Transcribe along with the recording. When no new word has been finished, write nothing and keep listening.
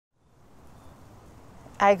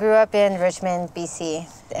I grew up in Richmond, BC,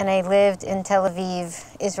 and I lived in Tel Aviv,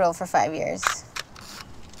 Israel for 5 years.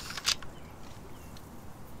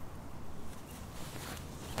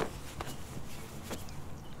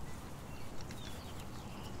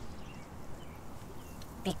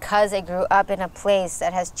 Because I grew up in a place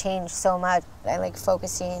that has changed so much, I like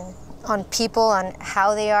focusing on people, on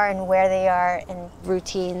how they are and where they are, and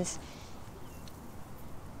routines.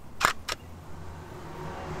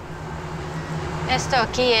 Esto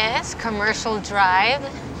aquí es Commercial Drive,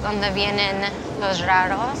 donde vienen los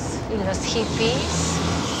raros y los hippies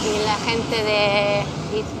y la gente de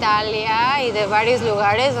Italia y de varios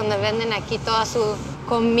lugares donde venden aquí toda su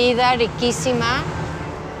comida riquísima.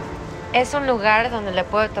 Es un lugar donde le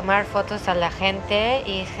puedo tomar fotos a la gente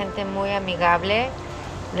y gente muy amigable.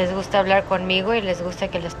 Les gusta hablar conmigo y les gusta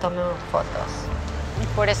que les tome fotos. Y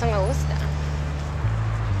por eso me gusta.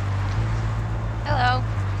 Hello.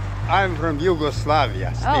 I'm from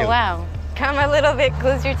Yugoslavia still. Oh, wow. Come a little bit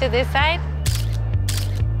closer to this side.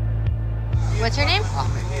 What's your name?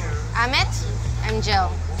 Ahmed. I'm Jill.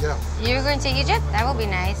 Yeah. You're going to Egypt? That will be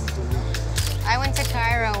nice. I went to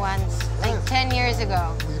Cairo once, like 10 years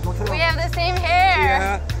ago. We have the same hair.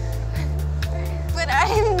 Yeah. But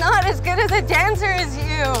I'm not as good as a dancer as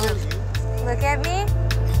you. Look at me.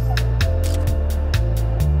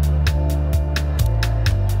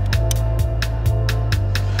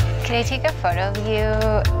 Can I take a photo of you?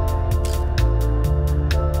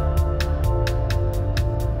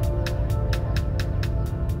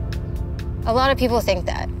 A lot of people think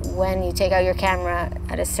that when you take out your camera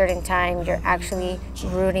at a certain time, you're actually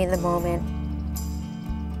ruining the moment.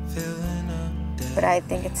 But I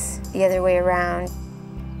think it's the other way around.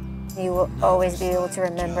 You will always be able to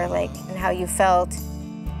remember like and how you felt.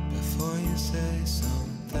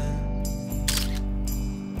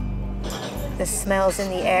 The smells in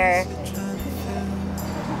the air.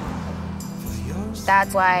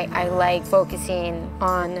 That's why I like focusing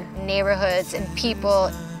on neighborhoods and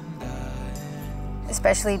people,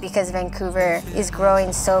 especially because Vancouver is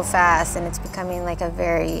growing so fast and it's becoming like a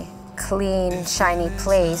very clean, shiny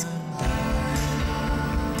place.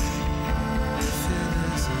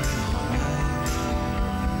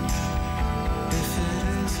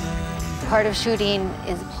 Part of shooting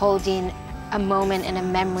is holding a moment and a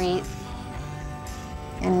memory.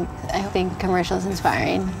 And I think commercial is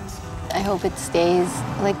inspiring. I hope it stays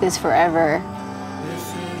like this forever.